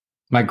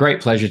My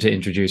great pleasure to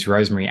introduce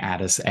Rosemary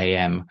Addis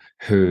AM,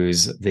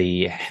 who's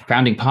the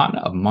founding partner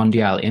of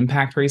Mondial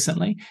Impact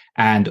recently,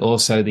 and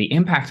also the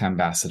Impact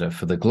Ambassador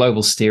for the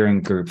Global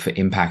Steering Group for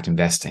Impact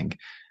Investing.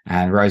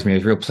 And Rosemary,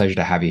 it's a real pleasure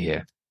to have you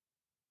here.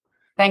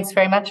 Thanks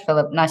very much,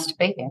 Philip. Nice to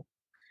be here.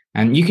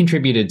 And you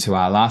contributed to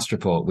our last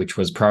report, which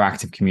was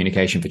Proactive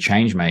Communication for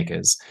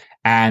Changemakers.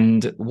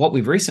 And what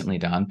we've recently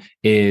done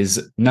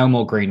is No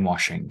More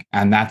Greenwashing.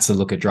 And that's a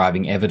look at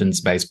driving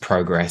evidence-based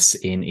progress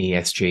in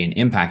ESG and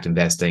impact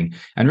investing,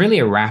 and really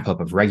a wrap-up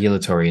of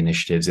regulatory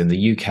initiatives in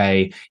the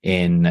UK,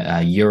 in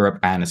Europe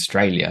and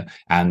Australia.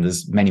 And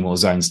there's many more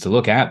zones to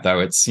look at, though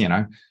it's,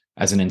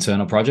 as an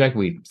internal project,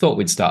 we thought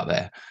we'd start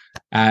there.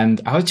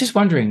 And I was just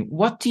wondering,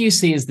 what do you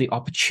see as the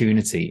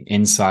opportunity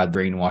inside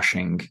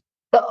greenwashing?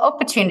 The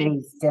opportunity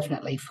is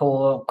definitely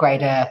for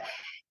greater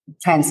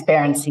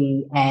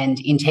transparency and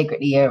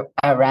integrity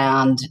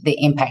around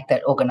the impact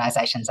that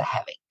organisations are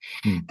having.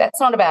 That's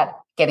not about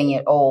getting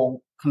it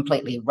all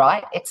completely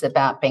right. It's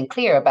about being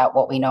clear about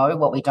what we know,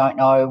 what we don't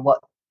know, what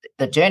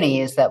the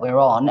journey is that we're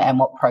on, and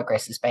what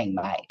progress is being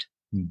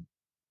made.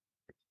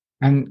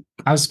 And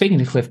I was speaking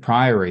to Cliff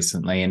Pryor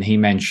recently, and he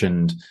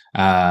mentioned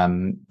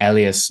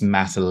Elias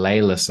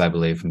Mataleilis, I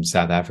believe, from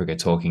South Africa,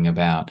 talking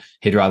about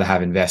he'd rather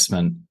have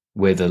investment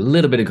with a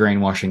little bit of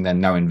greenwashing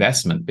than no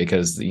investment,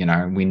 because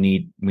we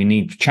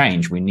need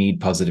change, we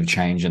need positive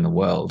change in the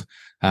world.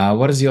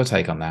 What is your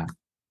take on that?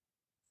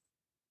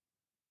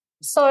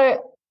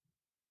 So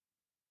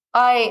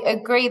I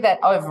agree that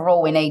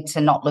overall we need to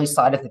not lose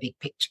sight of the big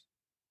picture,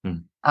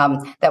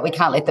 that we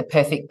can't let the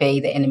perfect be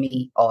the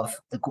enemy of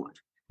the good.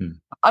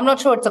 I'm not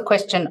sure it's a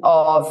question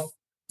of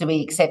do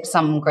we accept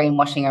some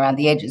greenwashing around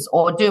the edges,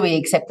 or do we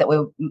accept that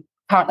we're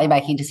currently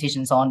making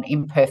decisions on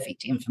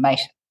imperfect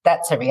information.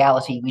 That's a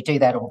reality. We do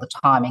that all the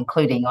time,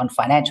 including on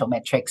financial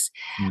metrics.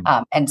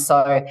 And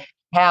so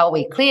how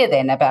we clear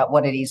then about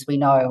what it is we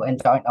know and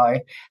don't know,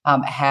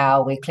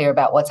 how we clear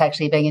about what's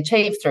actually being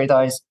achieved through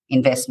those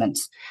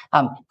investments.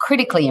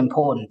 Critically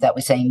important that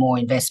we're seeing more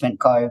investment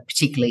go,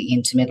 particularly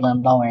into middle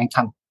and lower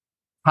income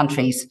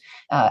countries.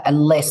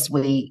 Unless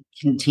we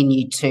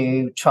continue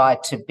to try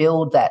to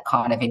build that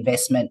kind of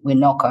investment, we're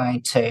not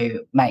going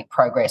to make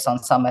progress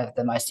on some of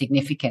the most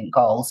significant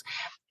goals.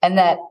 And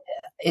that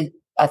is,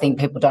 I think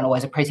people don't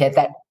always appreciate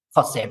that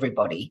costs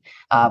everybody.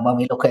 When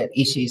we look at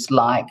issues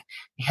like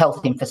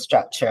health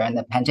infrastructure and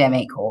the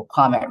pandemic or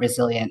climate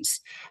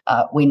resilience,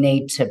 we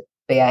need to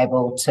be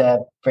able to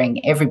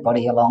bring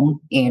everybody along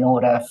in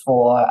order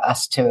for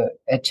us to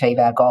achieve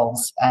our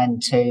goals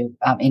and to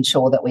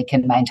ensure that we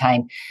can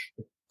maintain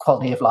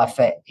quality of life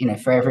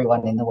for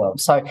everyone in the world.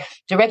 So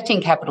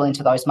directing capital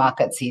into those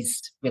markets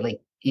is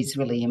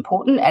really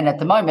important. And at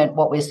the moment,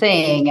 what we're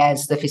seeing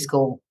as the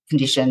fiscal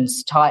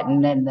conditions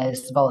tighten and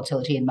there's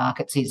volatility in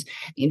markets is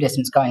the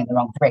investment's going in the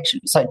wrong direction.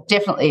 So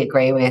definitely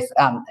agree with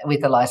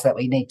Elias that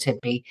we need to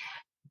be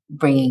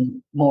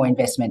bringing more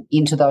investment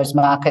into those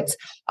markets.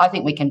 I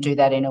think we can do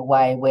that in a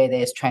way where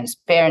there's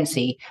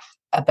transparency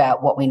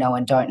about what we know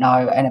and don't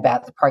know, and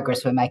about the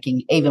progress we're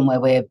making, even where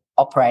we're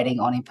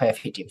operating on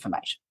imperfect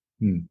information.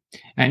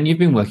 And you've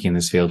been working in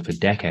this field for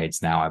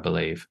decades now, I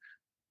believe.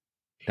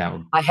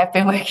 I have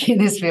been working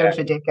in this field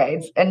for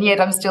decades, and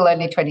yet I'm still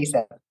only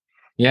 27.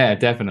 Yeah,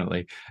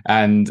 definitely.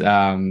 And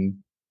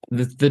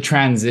the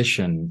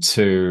transition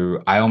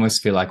to, I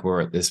almost feel like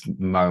we're at this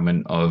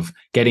moment of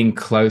getting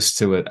close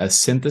to a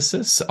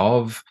synthesis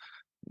of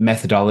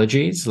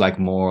methodologies, like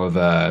more of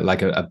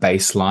a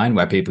baseline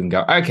where people can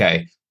go,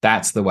 okay,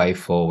 that's the way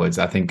forwards.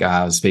 I think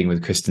I was speaking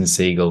with Kristen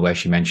Siegel where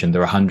she mentioned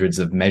there are hundreds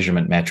of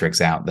measurement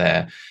metrics out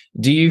there.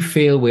 Do you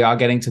feel we are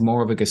getting to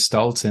more of a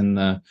gestalt in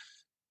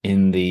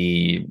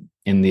the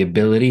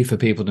ability for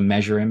people to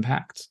measure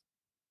impact?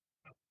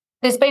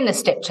 There's been a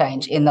step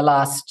change in the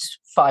last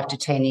 5 to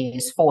 10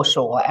 years for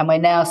sure, and we're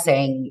now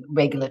seeing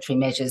regulatory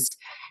measures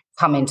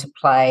come into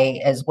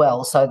play as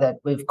well, so that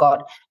we've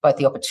got both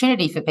the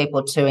opportunity for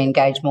people to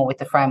engage more with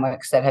the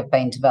frameworks that have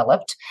been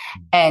developed,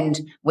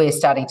 and we're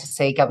starting to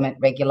see government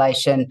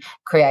regulation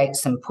create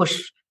some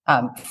push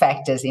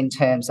factors in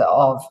terms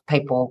of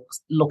people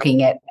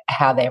looking at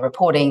how they're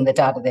reporting, the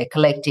data they're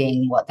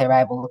collecting, what they're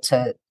able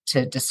to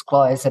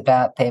disclose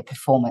about their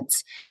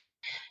performance.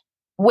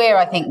 Where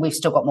I think we've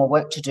still got more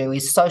work to do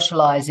is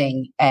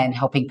socialising and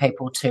helping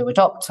people to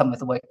adopt some of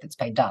the work that's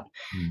been done.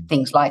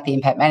 Things like the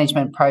impact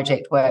management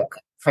project work,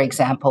 for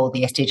example,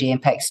 the SDG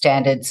impact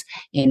standards,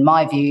 in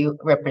my view,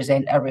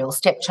 represent a real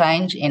step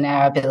change in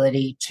our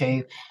ability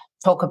to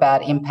talk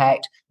about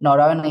impact, not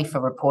only for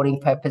reporting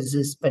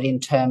purposes, but in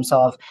terms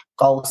of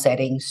goal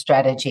setting,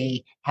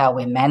 strategy, how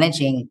we're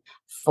managing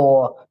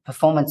for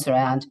performance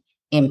around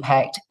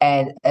impact,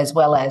 and as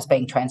well as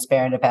being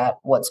transparent about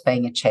what's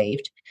being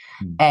achieved.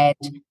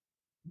 And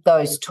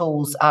those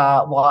tools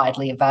are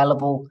widely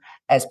available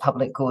as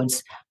public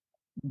goods.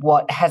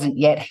 What hasn't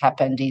yet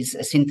happened is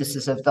a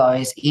synthesis of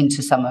those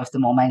into some of the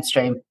more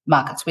mainstream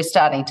markets. We're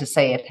starting to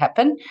see it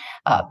happen,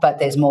 but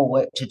there's more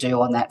work to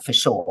do on that for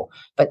sure.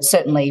 But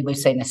certainly we've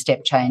seen a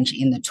step change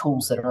in the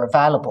tools that are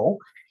available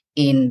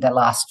in the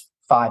last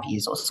 5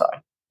 years or so.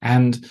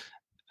 And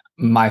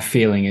my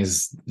feeling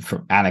is,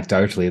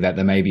 anecdotally, that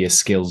there may be a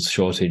skills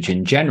shortage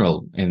in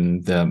general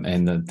in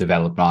the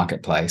developed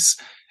marketplace.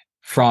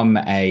 From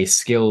a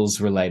skills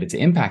related to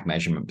impact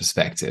measurement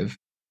perspective,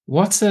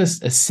 what's a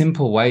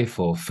simple way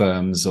for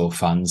firms or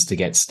funds to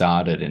get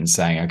started in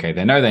saying, okay,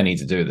 they know they need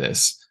to do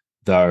this,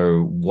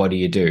 though what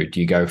do? Do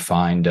you go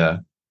find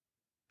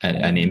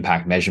an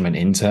impact measurement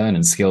intern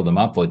and skill them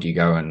up, or do you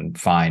go and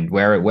find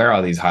where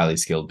are these highly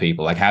skilled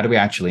people? Like, how do we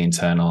actually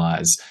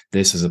internalize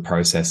this as a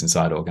process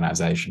inside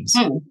organizations?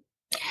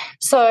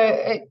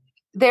 So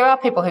there are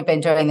people who've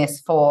been doing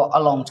this for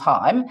a long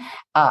time,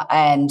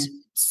 and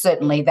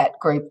certainly that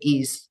group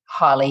is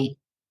highly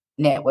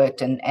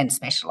networked and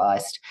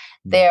specialised.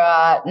 There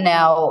are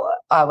now,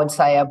 I would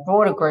say, a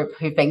broader group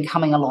who've been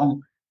coming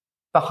along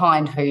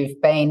behind,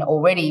 who've been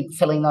already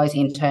filling those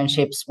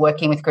internships,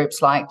 working with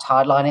groups like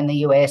Tideline in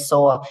the US,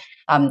 or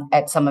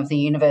at some of the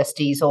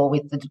universities, or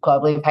with the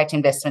Global Impact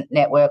Investment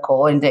Network,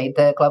 or indeed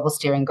the Global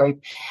Steering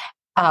Group,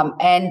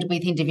 and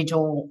with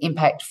individual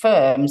impact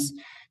firms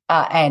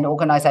and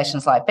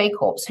organisations like B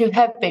Corps who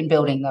have been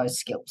building those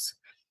skills.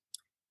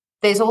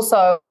 There's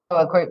also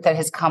a group that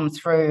has come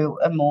through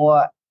a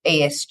more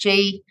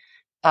ESG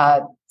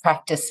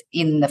practice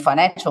in the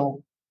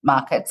financial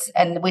markets,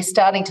 and we're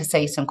starting to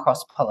see some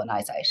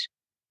cross-pollination.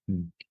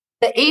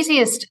 The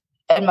easiest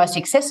and most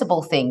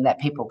accessible thing that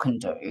people can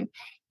do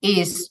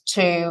is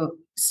to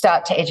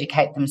start to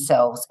educate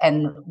themselves.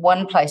 And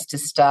one place to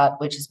start,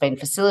 which has been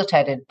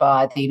facilitated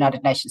by the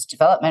United Nations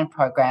Development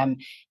Programme,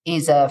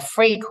 is a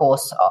free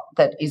course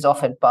that is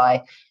offered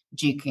by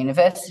Duke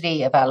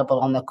University, available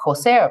on the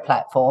Coursera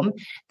platform,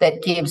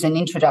 that gives an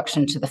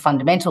introduction to the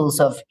fundamentals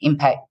of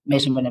impact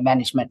measurement and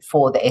management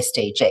for the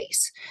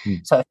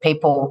SDGs. So if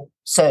people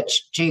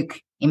search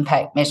Duke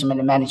Impact Measurement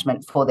and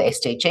Management for the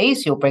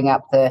SDGs, you'll bring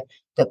up the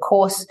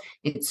course.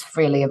 It's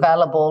freely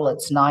available.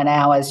 It's 9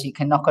 hours. You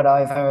can knock it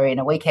over in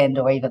a weekend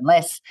or even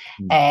less.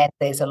 And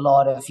there's a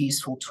lot of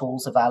useful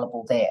tools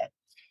available there.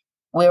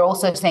 We're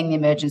also seeing the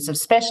emergence of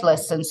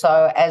specialists. And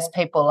so as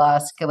people are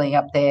skilling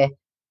up their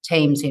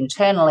teams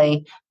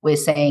internally, we're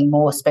seeing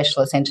more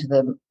specialists into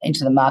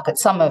the market,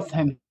 some of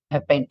whom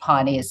have been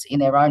pioneers in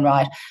their own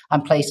right.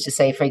 I'm pleased to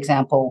see, for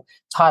example,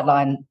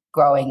 Tideline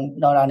growing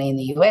not only in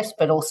the US,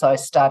 but also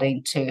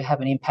starting to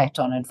have an impact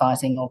on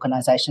advising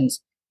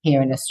organisations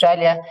here in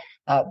Australia.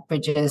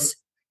 Bridges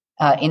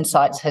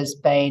Insights has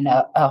been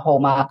a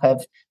hallmark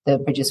of the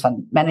Bridges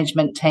Fund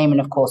Management team. And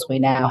of course, we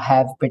now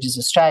have Bridges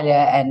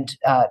Australia, and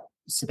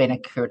Sabina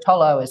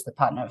Curatolo is the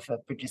partner for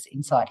Bridges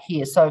Insight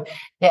here. So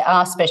there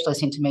are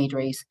specialist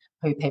intermediaries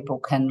who people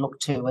can look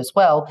to as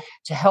well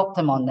to help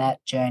them on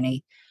that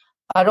journey.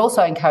 I'd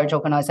also encourage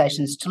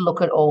organisations to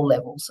look at all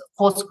levels. Of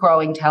course,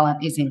 growing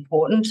talent is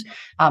important.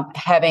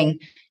 Having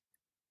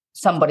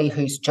somebody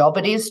whose job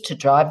it is to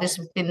drive this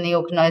within the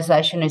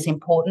organisation is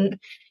important.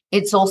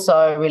 It's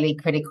also really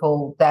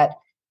critical that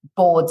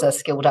boards are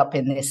skilled up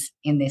in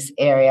this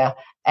area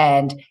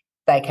and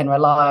they can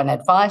rely on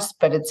advice,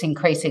 but it's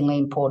increasingly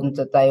important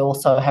that they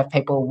also have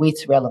people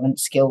with relevant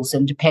skills,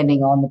 and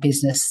depending on the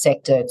business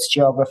sector, its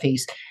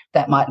geographies,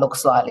 that might look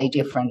slightly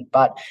different.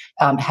 But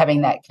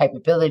having that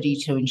capability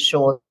to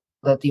ensure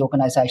that the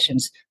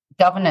organisation's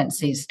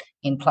governance is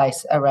in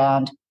place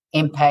around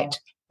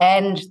impact,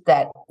 and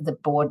that the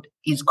board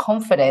is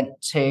confident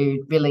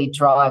to really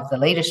drive the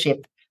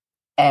leadership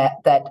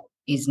that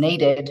is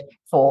needed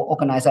for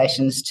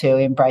organisations to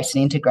embrace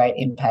and integrate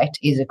impact,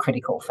 is a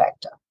critical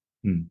factor.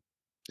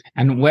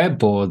 And where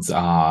boards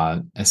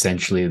are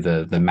essentially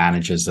the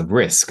managers of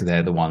risk,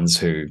 they're the ones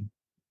who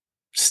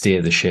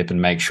steer the ship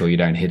and make sure you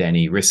don't hit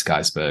any risk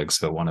icebergs,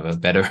 for want of a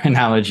better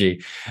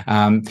analogy.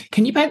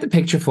 Can you paint the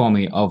picture for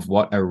me of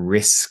what a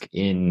risk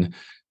in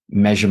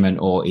measurement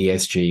or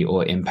ESG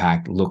or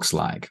impact looks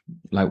like?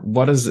 Like,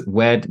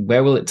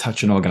 where will it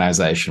touch an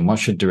organization? What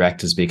should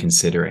directors be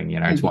considering?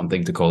 It's one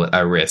thing to call it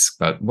a risk,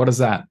 but what is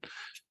that?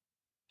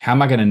 How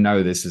am I going to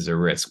know this is a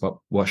risk?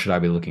 What should I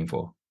be looking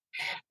for?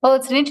 Well,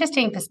 it's an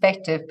interesting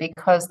perspective,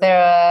 because there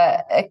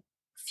are a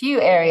few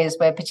areas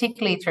where,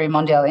 particularly through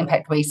Mondial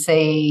Impact, we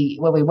see,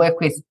 where we work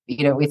with,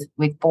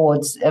 with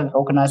boards of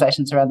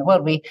organisations around the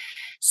world, we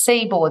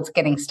see boards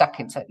getting stuck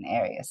in certain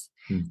areas.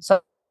 So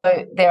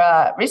there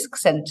are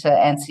risks, and to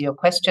answer your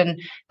question,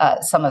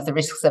 some of the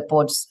risks that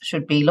boards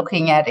should be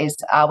looking at is,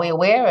 are we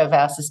aware of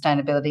our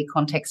sustainability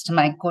context to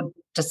make good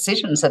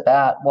decisions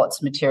about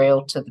what's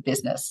material to the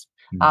business?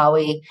 Are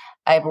we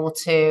able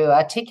to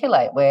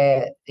articulate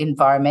where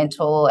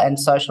environmental and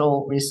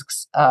social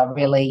risks are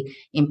really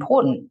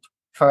important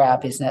for our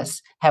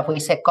business? Have we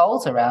set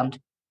goals around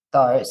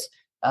those?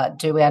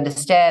 Do we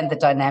understand the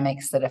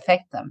dynamics that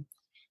affect them?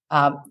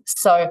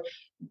 So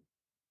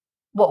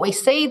what we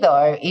see,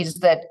 though, is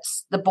that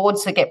the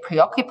boards that get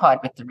preoccupied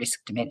with the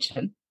risk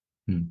dimension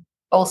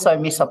also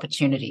miss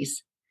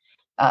opportunities.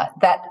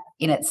 That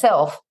in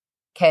itself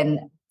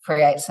can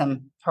create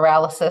some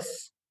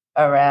paralysis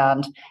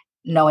around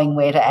knowing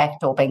where to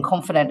act or being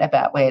confident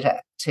about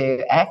where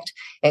to act.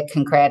 It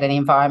can create an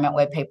environment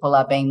where people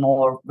are being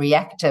more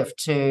reactive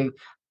to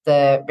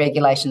the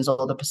regulations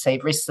or the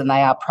perceived risks, and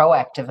they are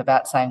proactive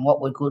about saying what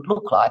would good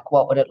look like,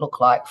 what would it look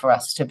like for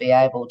us to be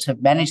able to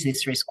manage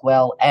this risk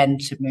well and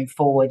to move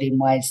forward in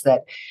ways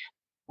that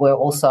we're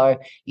also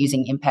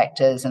using impact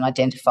as an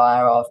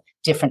identifier of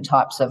different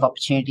types of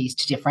opportunities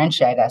to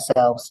differentiate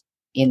ourselves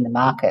in the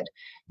market.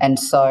 And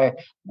so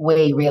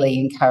we really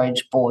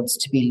encourage boards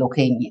to be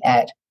looking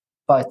at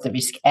both the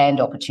risk and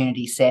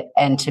opportunity set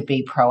and to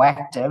be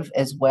proactive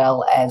as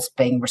well as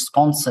being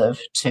responsive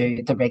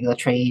to the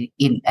regulatory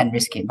and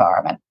risk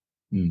environment.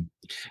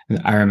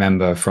 I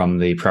remember from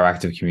the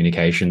proactive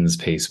communications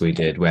piece we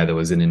did where there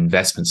was an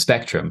investment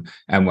spectrum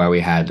and where we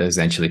had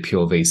essentially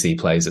pure VC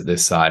plays at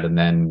this side and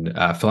then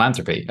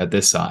philanthropy at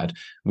this side,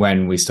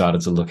 when we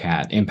started to look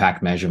at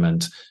impact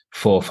measurement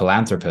for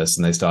philanthropists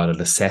and they started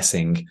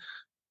assessing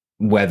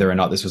whether or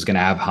not this was going to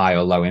have high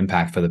or low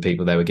impact for the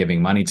people they were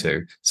giving money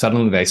to.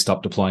 Suddenly they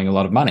stopped deploying a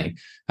lot of money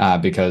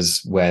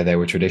because where they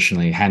were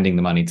traditionally handing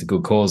the money to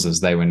good causes,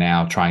 they were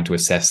now trying to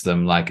assess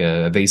them like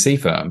a VC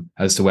firm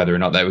as to whether or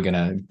not they were going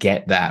to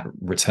get that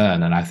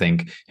return. And I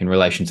think in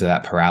relation to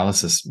that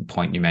paralysis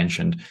point you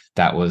mentioned,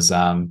 that was,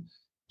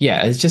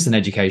 it's just an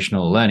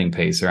educational learning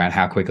piece around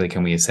how quickly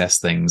can we assess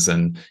things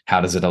and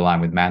how does it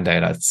align with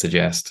mandate, I'd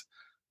suggest.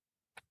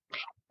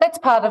 That's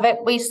part of it.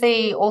 We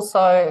see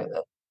also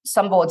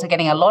some boards are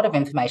getting a lot of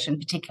information,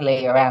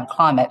 particularly around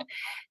climate,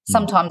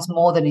 sometimes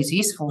more than is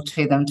useful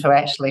to them to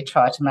actually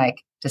try to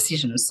make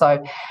decisions.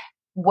 So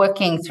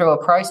working through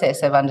a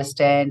process of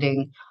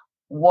understanding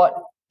what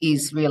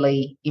is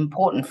really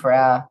important for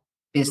our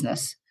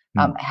business,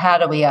 how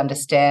do we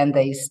understand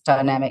these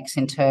dynamics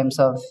in terms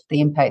of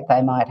the impact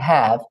they might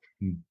have,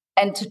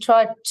 and to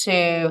try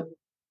to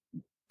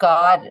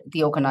guide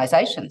the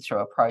organisation through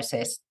a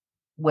process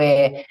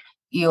where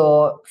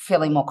you're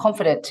feeling more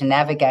confident to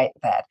navigate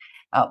that.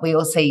 We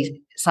all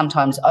see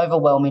sometimes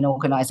overwhelming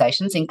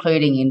organisations,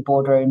 including in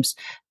boardrooms,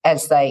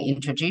 as they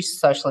introduce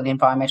social and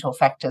environmental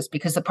factors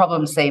because the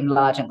problems seem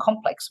large and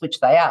complex, which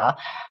they are.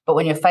 But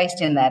when you're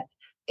faced with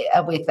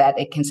that,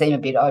 it can seem a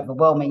bit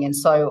overwhelming. And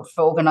so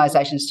for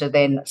organisations to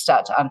then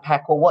start to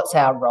unpack, well, what's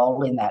our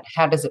role in that?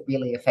 How does it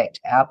really affect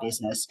our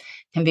business?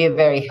 Can be a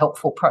very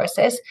helpful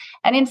process.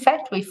 And in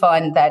fact, we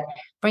find that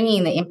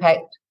bringing the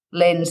impact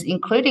lens,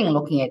 including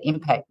looking at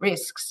impact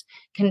risks,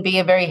 can be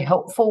a very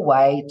helpful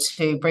way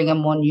to bring a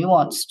more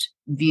nuanced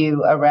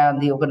view around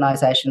the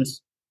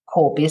organisation's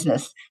core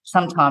business,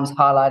 sometimes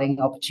highlighting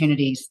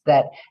opportunities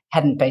that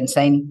hadn't been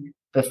seen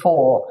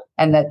before,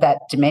 and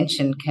that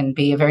dimension can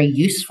be a very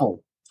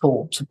useful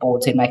tool to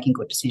boards in making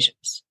good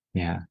decisions.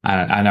 Yeah,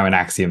 I know an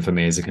axiom for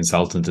me as a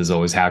consultant is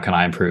always, how can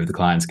I improve the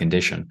client's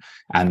condition?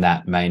 And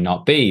that may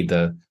not be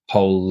the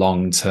whole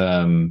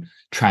long-term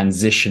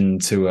transition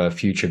to a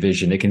future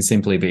vision. It can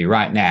simply be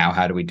right now,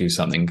 how do we do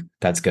something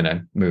that's going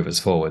to move us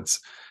forwards?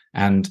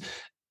 And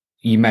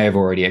you may have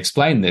already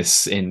explained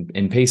this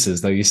in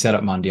pieces, though you set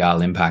up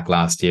Mondial Impact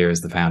last year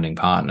as the founding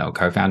partner or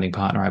co-founding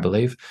partner, I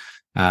believe.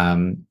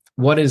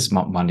 What is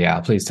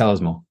Mondial? Please tell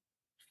us more.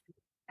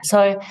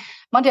 So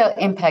Mondial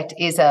Impact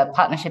is a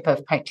partnership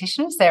of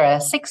practitioners. There are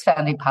 6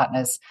 founding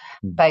partners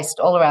based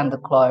all around the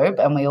globe,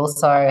 and we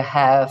also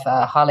have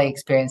a highly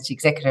experienced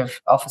executive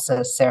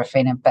officer,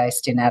 Serafina,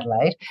 based in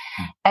Adelaide.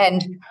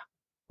 And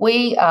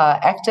we are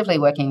actively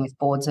working with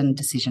boards and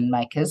decision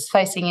makers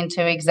facing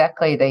into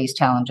exactly these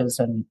challenges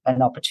and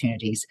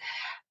opportunities.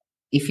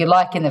 If you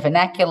like, in the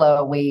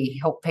vernacular, we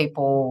help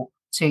people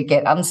to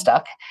get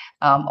unstuck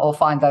or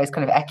find those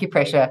kind of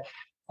acupressure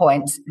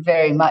points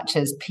very much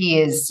as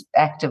peers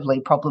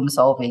actively problem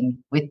solving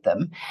with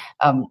them.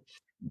 If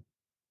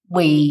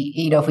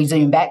we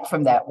zoom back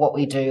from that, what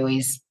we do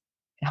is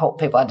help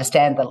people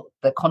understand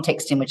the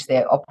context in which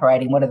they're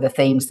operating. What are the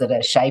themes that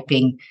are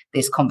shaping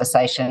this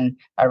conversation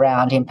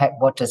around impact?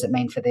 What does it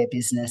mean for their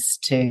business?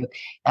 To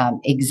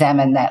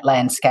examine that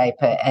landscape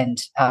and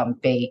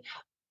be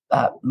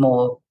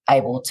more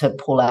able to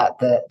pull out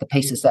the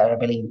pieces that are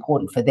really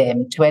important for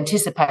them, to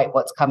anticipate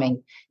what's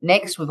coming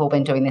next. We've all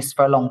been doing this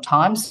for a long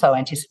time, so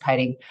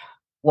anticipating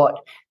what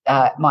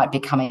might be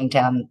coming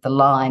down the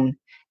line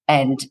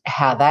and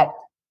how that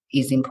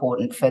is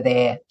important for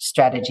their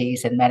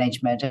strategies and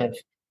management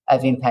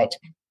of impact.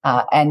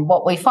 And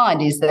what we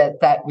find is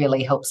that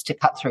really helps to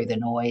cut through the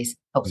noise,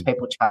 helps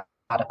people chart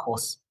a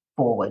course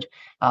forward.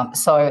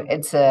 So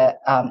it's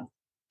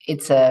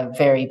a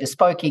very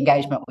bespoke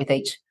engagement with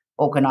each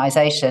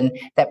organisation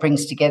that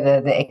brings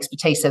together the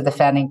expertise of the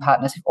founding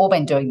partners who've all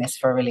been doing this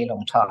for a really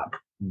long time.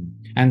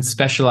 And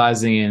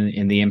specialising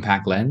in the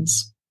impact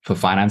lens for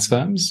finance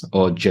firms,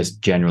 or just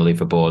generally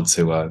for boards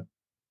who are?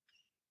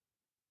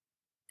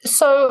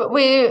 So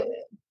we're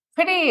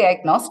pretty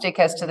agnostic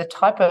as to the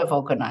type of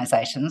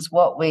organisations.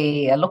 What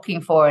we are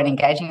looking for and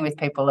engaging with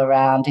people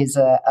around is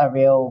a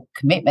real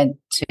commitment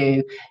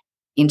to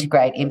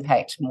integrate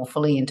impact more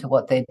fully into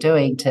what they're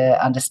doing,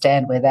 to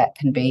understand where that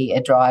can be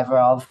a driver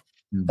of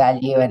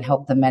value and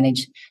help them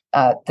manage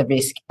the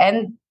risk,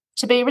 and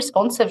to be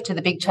responsive to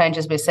the big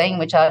changes we're seeing,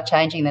 which are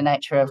changing the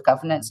nature of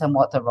governance and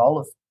what the role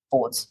of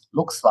boards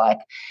looks like.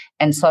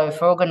 And so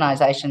for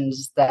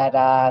organisations that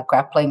are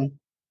grappling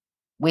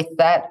with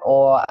that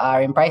or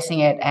are embracing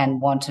it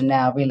and want to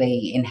now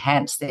really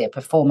enhance their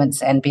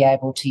performance and be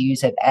able to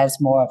use it as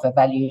more of a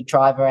value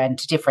driver and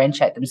to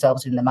differentiate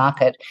themselves in the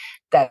market,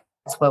 that's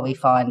where we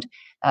find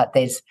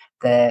there's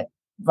the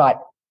right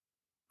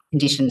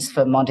conditions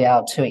for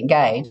Mondial to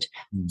engage.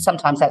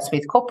 Sometimes that's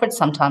with corporates,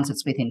 sometimes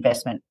it's with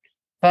investment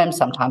firms,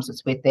 sometimes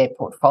it's with their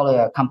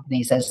portfolio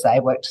companies as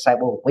they work to say,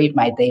 well, we've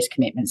made these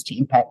commitments to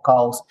impact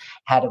goals.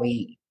 How do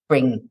we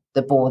bring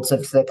the boards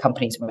of the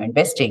companies we're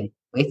investing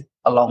with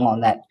along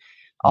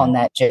on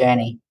that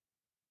journey?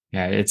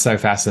 Yeah, it's so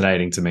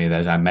fascinating to me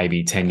that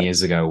maybe 10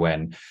 years ago,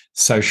 when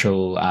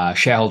social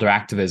shareholder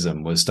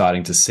activism was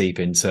starting to seep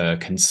into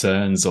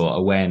concerns or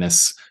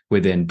awareness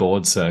within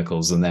board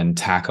circles, and then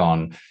tack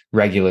on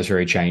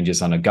regulatory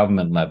changes on a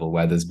government level,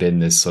 where there's been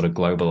this sort of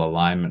global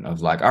alignment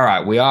of like, all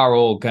right, we are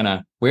all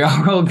gonna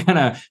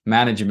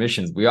manage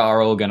emissions, we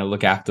are all gonna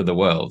look after the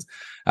world,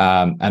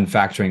 and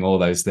factoring all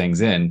those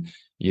things in,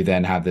 you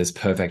then have this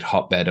perfect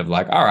hotbed of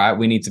like, all right,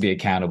 we need to be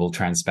accountable,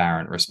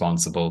 transparent,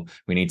 responsible.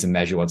 We need to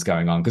measure what's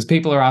going on because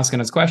people are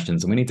asking us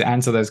questions and we need to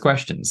answer those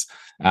questions.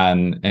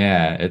 And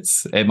yeah,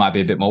 it might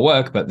be a bit more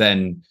work, but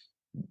then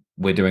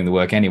we're doing the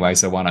work anyway.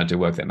 So why not do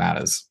work that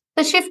matters?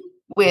 The shift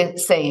we're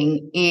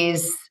seeing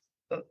is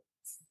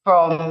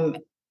from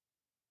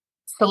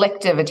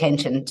selective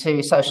attention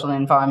to social and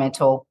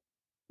environmental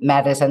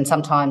matters, and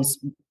sometimes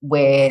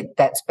where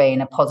that's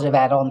been a positive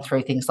add-on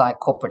through things like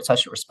corporate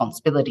social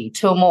responsibility,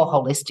 to a more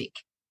holistic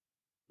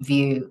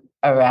view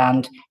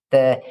around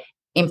the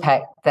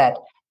impact that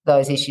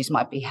those issues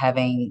might be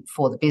having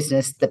for the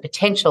business, the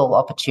potential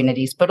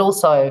opportunities, but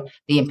also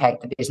the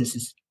impact the business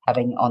is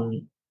having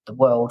on the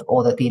world,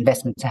 or that the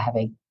investments are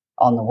having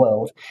on the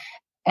world.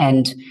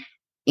 And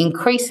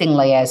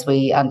increasingly, as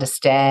we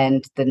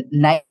understand the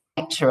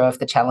nature of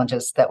the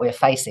challenges that we're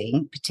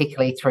facing,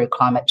 particularly through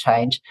climate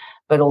change,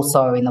 but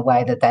also in the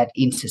way that that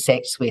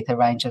intersects with a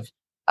range of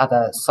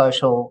other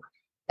social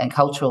and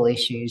cultural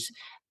issues,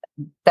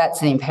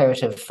 that's an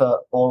imperative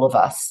for all of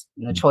us.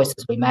 And the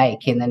choices we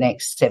make in the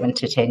next 7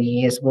 to 10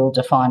 years will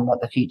define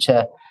what the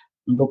future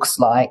looks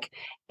like,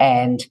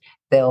 and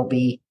there'll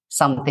be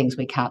some things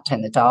we can't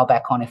turn the dial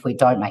back on if we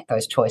don't make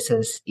those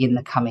choices in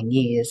the coming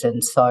years.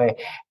 And so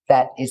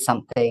that is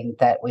something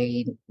that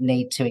we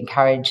need to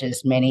encourage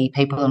as many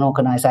people and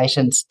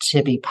organisations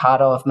to be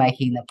part of,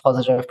 making the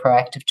positive,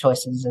 proactive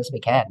choices as we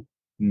can.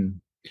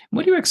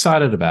 What are you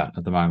excited about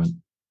at the moment?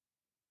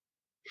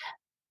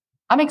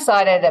 I'm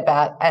excited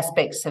about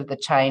aspects of the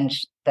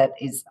change that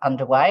is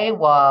underway.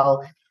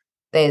 While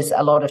there's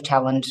a lot of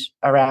challenge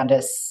around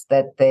us,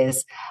 that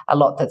there's a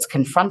lot that's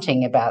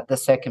confronting about the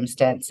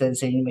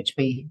circumstances in which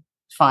we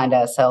find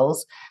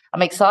ourselves,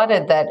 I'm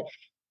excited that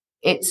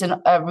it's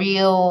a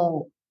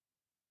real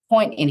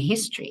point in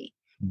history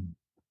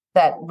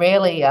that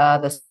rarely are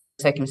the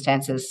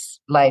circumstances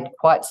laid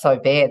quite so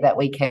bare that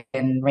we can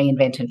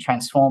reinvent and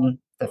transform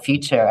the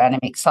future. And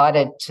I'm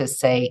excited to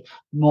see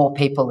more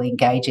people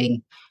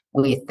engaging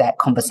with that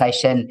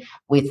conversation,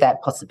 with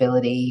that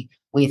possibility,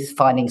 with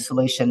finding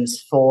solutions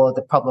for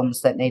the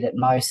problems that need it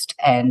most,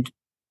 and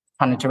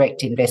trying to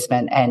direct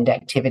investment and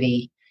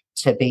activity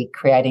to be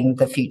creating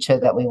the future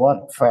that we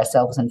want for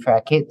ourselves and for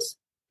our kids.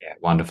 Yeah,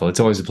 wonderful. It's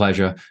always a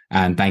pleasure.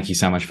 And thank you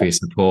so much for your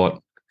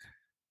support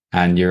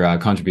and your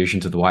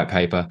contribution to the white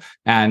paper.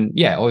 And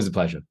yeah, always a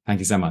pleasure. Thank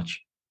you so much.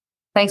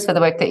 Thanks for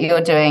the work that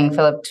you're doing,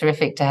 Philip.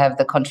 Terrific to have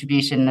the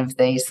contribution of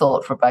these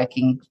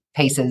thought-provoking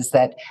pieces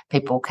that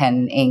people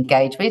can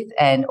engage with,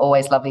 and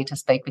always lovely to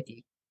speak with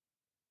you.